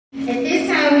At this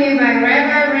time, we invite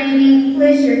Rabbi Randy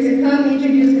Fletcher to come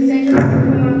introduce the Central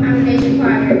Reform Congregation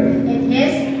Choir and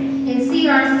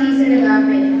CRC Synagogue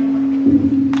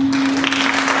Band.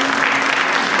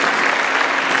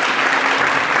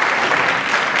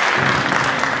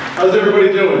 How's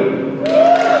everybody doing?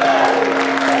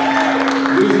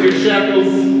 Losing your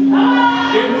shackles,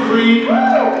 getting free,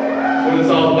 what it's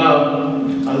all about.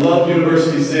 I love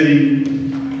University City.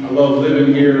 I love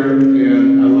living here,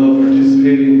 and I love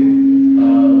participating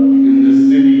in this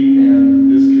city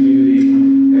and this community.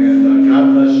 And God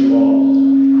bless you all.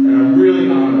 And I'm really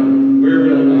honored. We're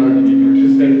really honored to be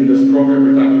participating in this program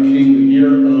for Dr. King, the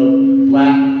year of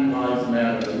Black Lives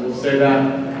Matter. And we'll say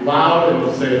that loud and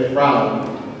we'll say it proud.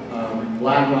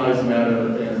 Black Lives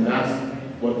Matter, and that's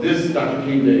what this Dr.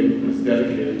 King Day is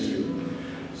dedicated to.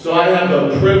 So I have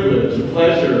the privilege, the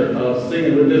pleasure of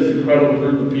singing with this incredible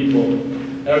group of people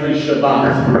every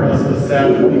Shabbat. For us, the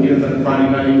Sabbath begins on Friday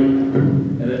night,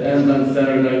 and it ends on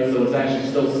Saturday night, so it's actually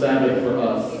still Sabbath for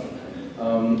us.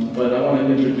 But I want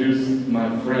to introduce my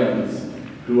friends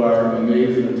who are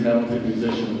amazing and talented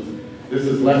musicians. This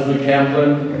is Leslie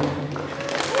Kaplan,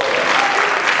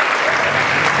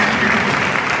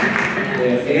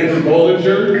 Andrew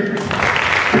Bollinger,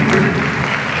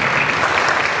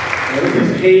 and this is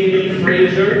Katie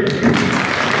Frazier.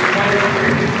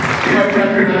 You might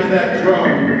recognize that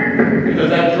drum, because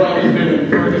that drum has been in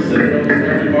Ferguson almost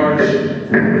every march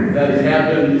that has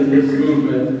happened in this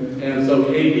movement. And so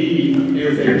KB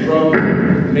is a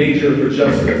drum major for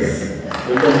justice. So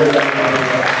we'll hear that.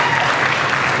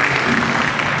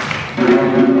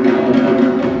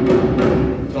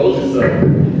 Told you so.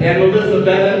 And Melissa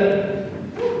Bennett.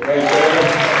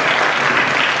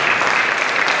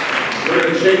 We're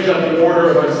going to change up the order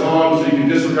of our songs so you can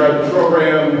disregard the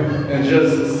program and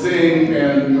just sing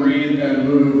and breathe and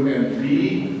move and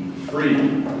be free.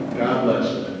 God bless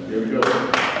you. Here we go.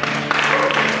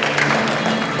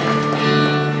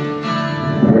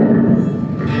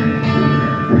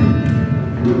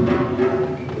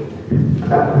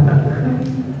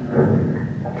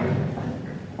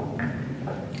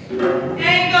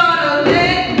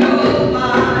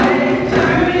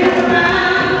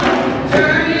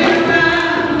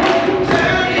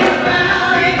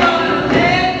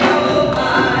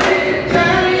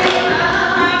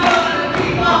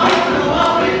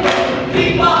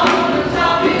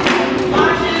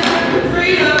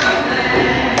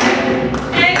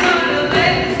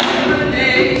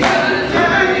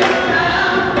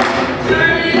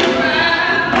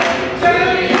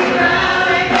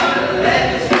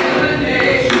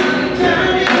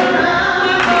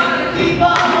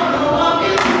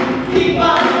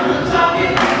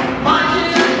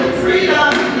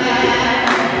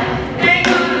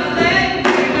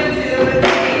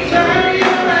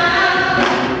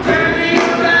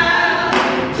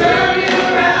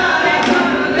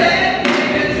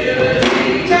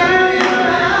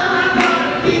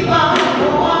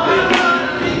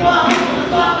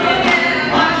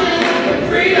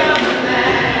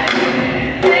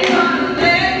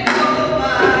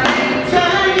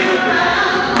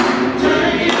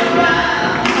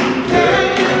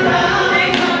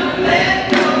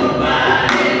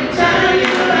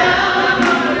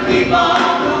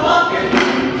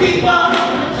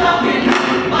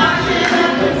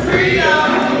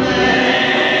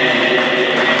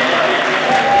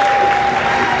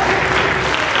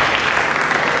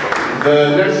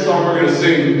 The next song we're going to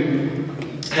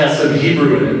sing has some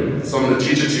Hebrew in it, so I'm going to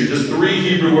teach it to you. Just 3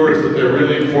 Hebrew words, but they're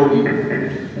really important.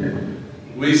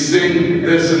 We sing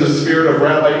this in the spirit of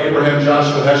Rabbi Abraham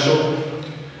Joshua Heschel.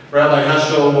 Rabbi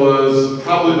Heschel was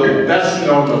probably the best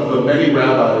known of the many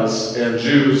rabbis and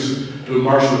Jews who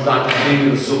marched with Dr. King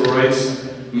in the civil rights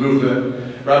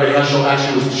movement. Rabbi Heschel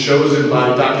actually was chosen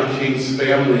by Dr. King's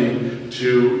family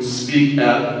to speak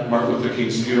at Martin Luther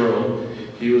King's funeral.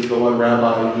 He was the one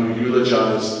rabbi who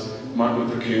eulogized Martin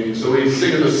Luther King. So we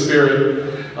sing in the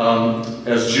spirit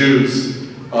as Jews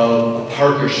of a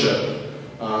partnership,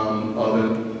 of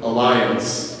an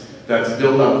alliance that's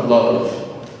built on love.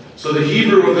 So the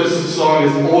Hebrew of this song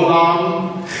is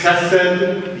Olam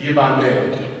Chesed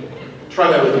Yibaneh. Try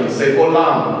that with me. Say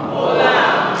Olam.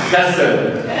 Olam.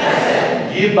 Chesed.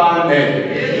 Chesed. Yibaneh.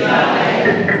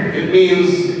 Yibaneh. It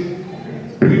means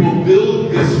we will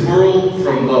build this world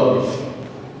from love.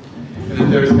 And if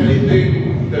there's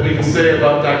anything that we can say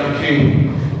about Dr.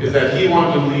 King, is that he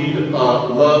wanted to lead a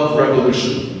love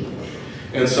revolution.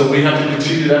 And so we have to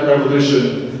continue that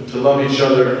revolution to love each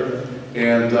other.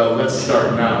 And let's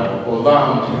start now.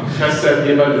 Olam Chesed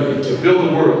Yibaneh, to build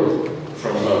a world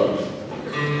from love.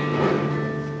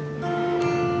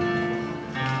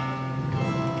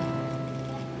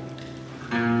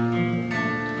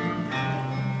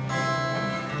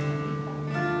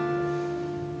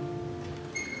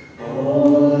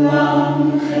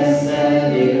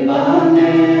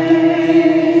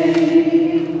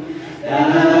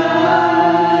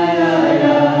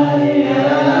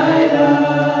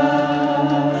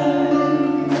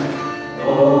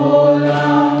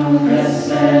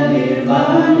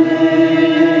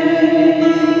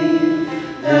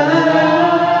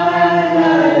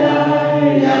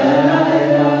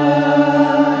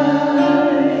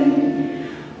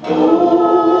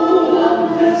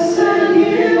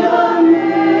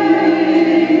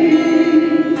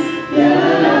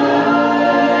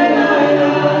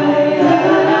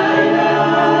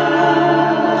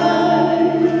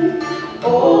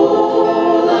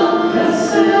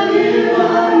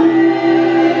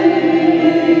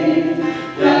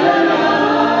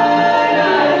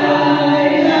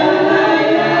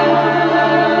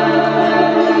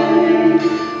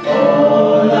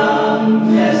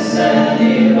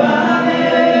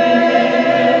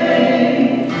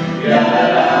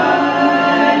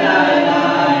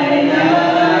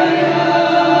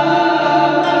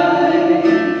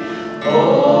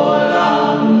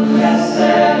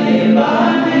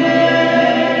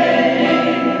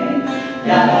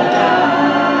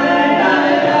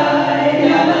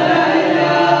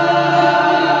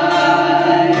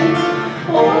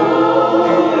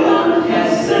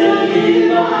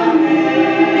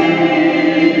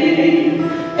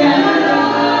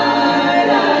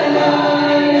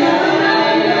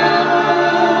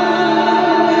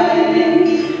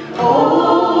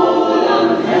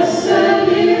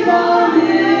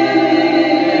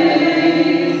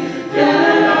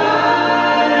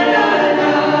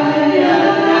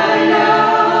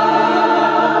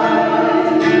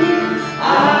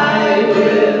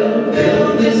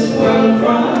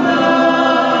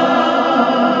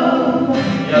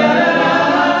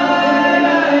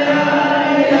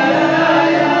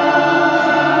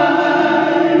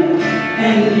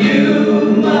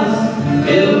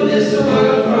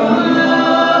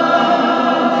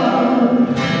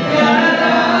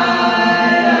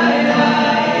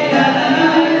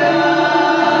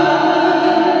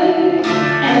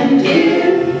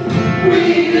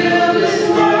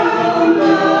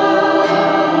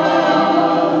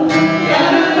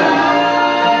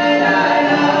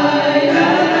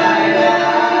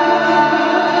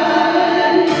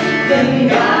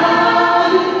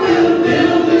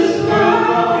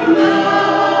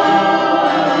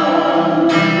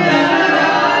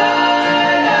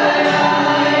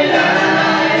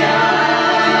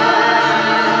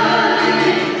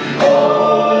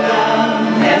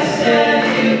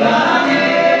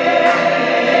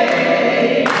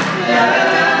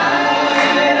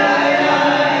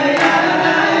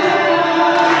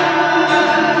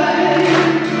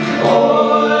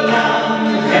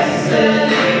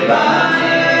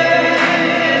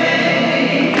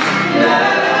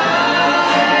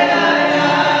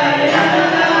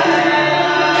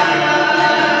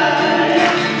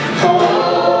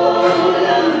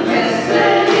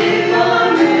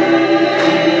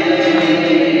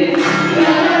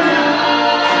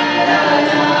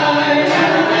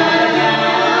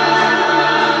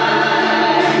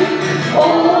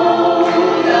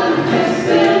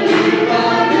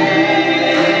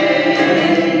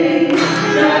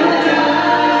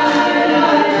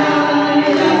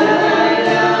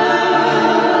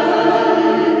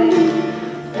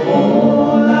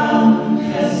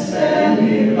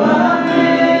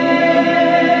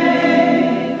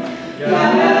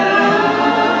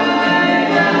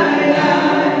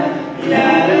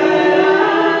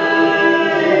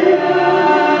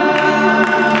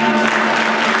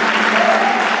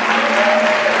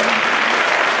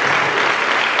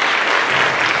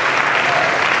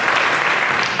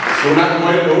 So we're not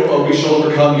quite, we shall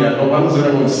overcome yet, but why doesn't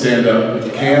everyone stand up? If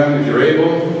you can, if you're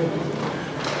able.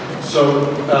 So,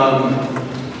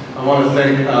 I want to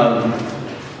thank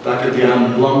Dr.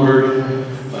 Dion Blumberg,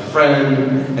 my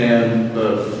friend, and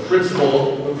the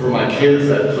principal for my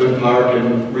kids at Flint Park,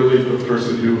 and really the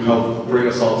person who helped bring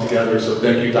us all together. So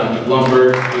thank you, Dr.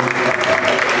 Blumberg.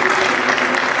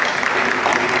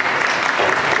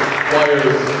 The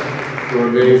choirs were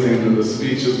amazing, and the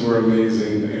speeches were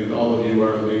amazing, and all of you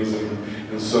are amazing.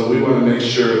 And so we want to make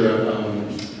sure that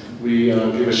we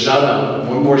give a shout out,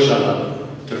 one more shout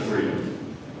out to freedom.